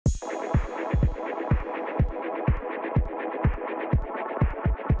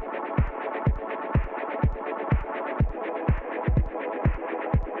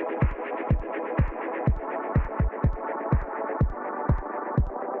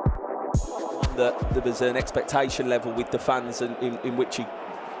that there was an expectation level with the fans in which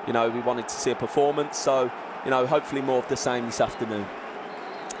we wanted to see a performance. So, hopefully more of the same this afternoon.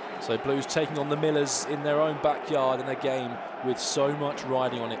 So Blues taking on the Millers in their own backyard in a game with so much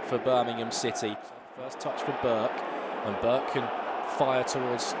riding on it for Birmingham City. First touch for Burke, and Burke can fire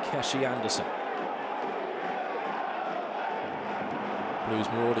towards Keshi Anderson. Blues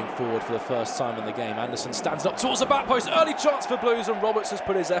marauding forward for the first time in the game. Anderson stands up towards the back post. Early chance for Blues, and Roberts has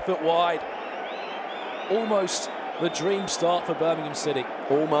put his effort wide. Almost the dream start for Birmingham City.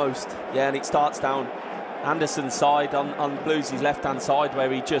 Almost, yeah, and it starts down Anderson's side on Blues' left-hand side,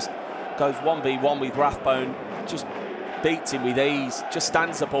 where he just goes 1v1 with Rathbone, just beats him with ease, just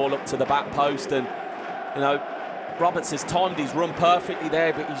stands the ball up to the back post, and Roberts has timed his run perfectly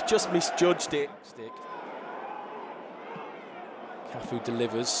there, but he's just misjudged it. Cafu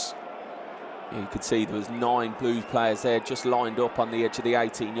delivers. Yeah, you could see there was 9 Blues players there just lined up on the edge of the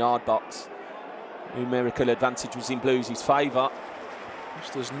 18-yard box. Numerical advantage was in Blues' favour.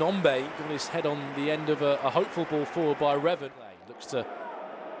 Just as Nombe given his head on the end of a hopeful ball forward by Revan. Looks to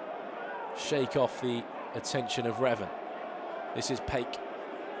shake off the attention of Revan. This is Paik.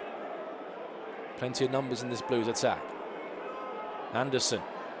 Plenty of numbers in this Blues attack. Anderson.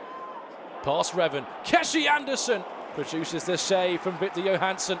 Past Revan. Keshi Anderson produces the save from Victor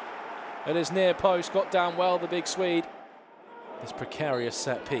Johansson at his near post. Got down well, the big Swede. This precarious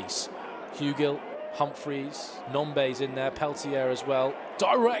set piece. Hugill, Humphreys, Nombe's in there, Peltier as well.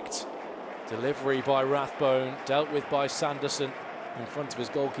 Direct delivery by Rathbone, dealt with by Sanderson in front of his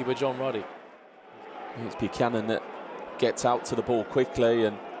goalkeeper John Ruddy. It's Buchanan that gets out to the ball quickly,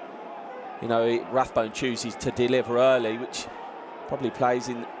 and Rathbone chooses to deliver early, which probably plays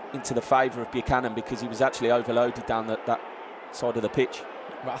into the favour of Buchanan because he was actually overloaded down that side of the pitch.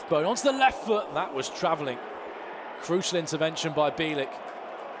 Rathbone onto the left foot, that was travelling. Crucial intervention by Bielik.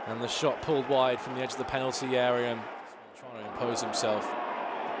 And the shot pulled wide from the edge of the penalty area, and trying to impose himself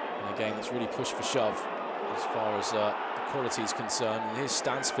in a game that's really pushed for shove as far as the quality is concerned. And here's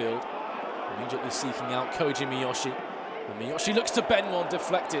Stansfield immediately seeking out Koji Miyoshi. And Miyoshi looks to bend one,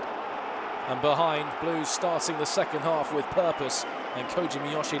 deflected. And behind, Blues starting the second half with purpose, and Koji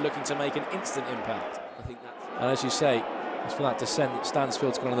Miyoshi looking to make an instant impact. I think that's... And as you say, it's for that descent that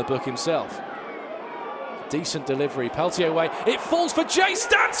Stansfield's gone on the book himself. Decent delivery, Peltier away, it falls for Jay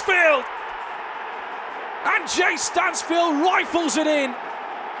Stansfield! And Jay Stansfield rifles it in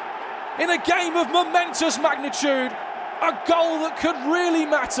a game of momentous magnitude, a goal that could really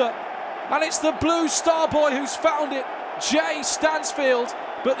matter, and it's the Blues star boy who's found it, Jay Stansfield,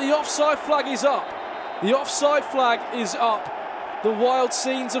 but the offside flag is up. The offside flag is up. The wild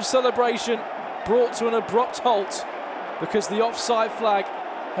scenes of celebration brought to an abrupt halt because the offside flag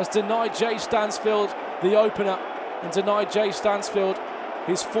has denied Jay Stansfield the opener and denied Jay Stansfield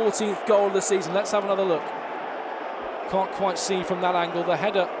his 14th goal of the season. Let's have another look. Can't quite see from that angle. The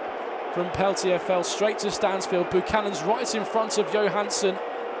header from Peltier fell straight to Stansfield. Buchanan's right in front of Johansson,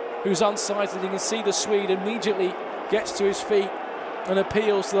 who's unsighted. You can see the Swede immediately gets to his feet and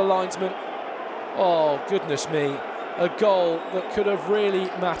appeals to the linesman. Oh, goodness me. A goal that could have really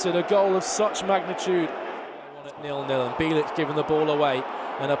mattered. A goal of such magnitude. 0-0, and Bielik giving the ball away.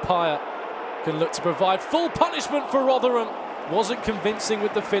 And Apaya can look to provide full punishment for Rotherham. Wasn't convincing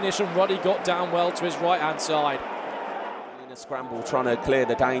with the finish, and Ruddy got down well to his right-hand side. In a scramble, trying to clear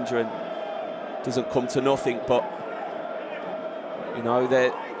the danger, and doesn't come to nothing. But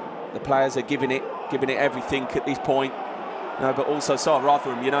the players are giving it everything at this point. But also so are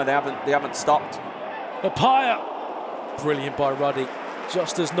Rotherham. They haven't stopped. Apaya, brilliant by Ruddy.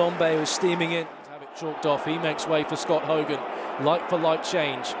 Just as Nombe was steaming in to have it chalked off, he makes way for Scott Hogan. Like for like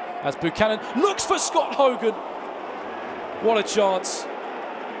change as Buchanan looks for Scott Hogan. What a chance.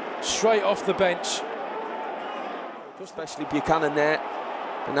 Straight off the bench. Especially Buchanan there.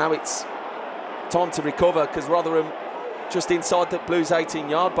 But now it's time to recover because Rotherham just inside the Blues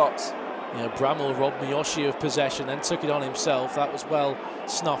 18-yard box. Yeah, Bramall robbed Miyoshi of possession, then took it on himself. That was well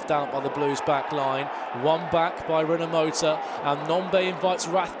snuffed out by the Blues back line. One back by Rinomota, and Nombe invites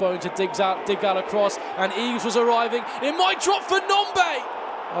Rathbone to dig out across, and Eves was arriving. It might drop for Nombe!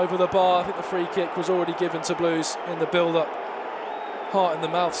 Over the bar. I think the free kick was already given to Blues in the build-up. Heart in the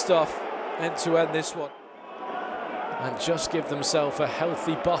mouth stuff, end to end this one. And just give themselves a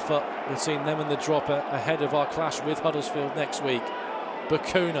healthy buffer between them and the dropper ahead of our clash with Huddersfield next week.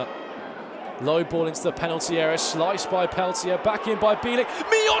 Bakuna. Low ball into the penalty area, sliced by Peltier, back in by Bielik.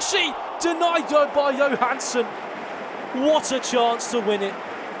 Miyoshi denied by Johansson. What a chance to win it.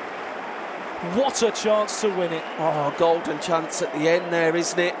 What a chance to win it. Oh, golden chance at the end there,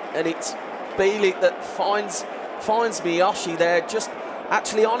 isn't it? And it's Bielik that finds Miyoshi there, just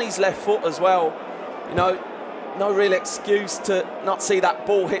actually on his left foot as well. You know, no real excuse to not see that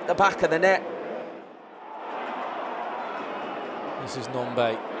ball hit the back of the net. This is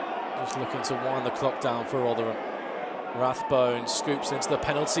Nombe, just looking to wind the clock down for Rotherham. Rathbone scoops into the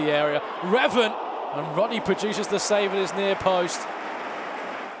penalty area. Revan, and Rodney produces the save at his near post.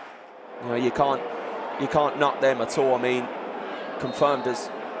 You know, you can't knock them at all. I mean, confirmed as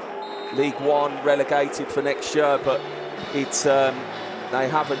League One, relegated for next year, but it's they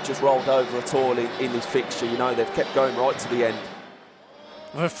haven't just rolled over at all in this fixture. You know, they've kept going right to the end.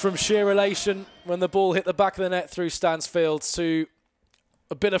 From sheer elation when the ball hit the back of the net through Stansfield to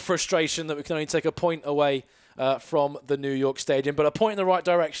a bit of frustration that we can only take a point away from the New York Stadium, but a point in the right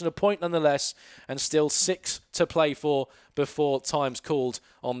direction, a point nonetheless, and still 6 to play for before time's called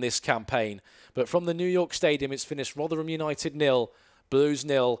on this campaign. But from the New York Stadium, it's finished Rotherham United 0, Blues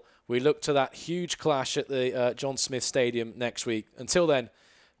 0. We look to that huge clash at the John Smith Stadium next week. Until then,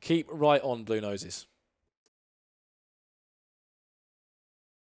 keep right on, Blue Noses.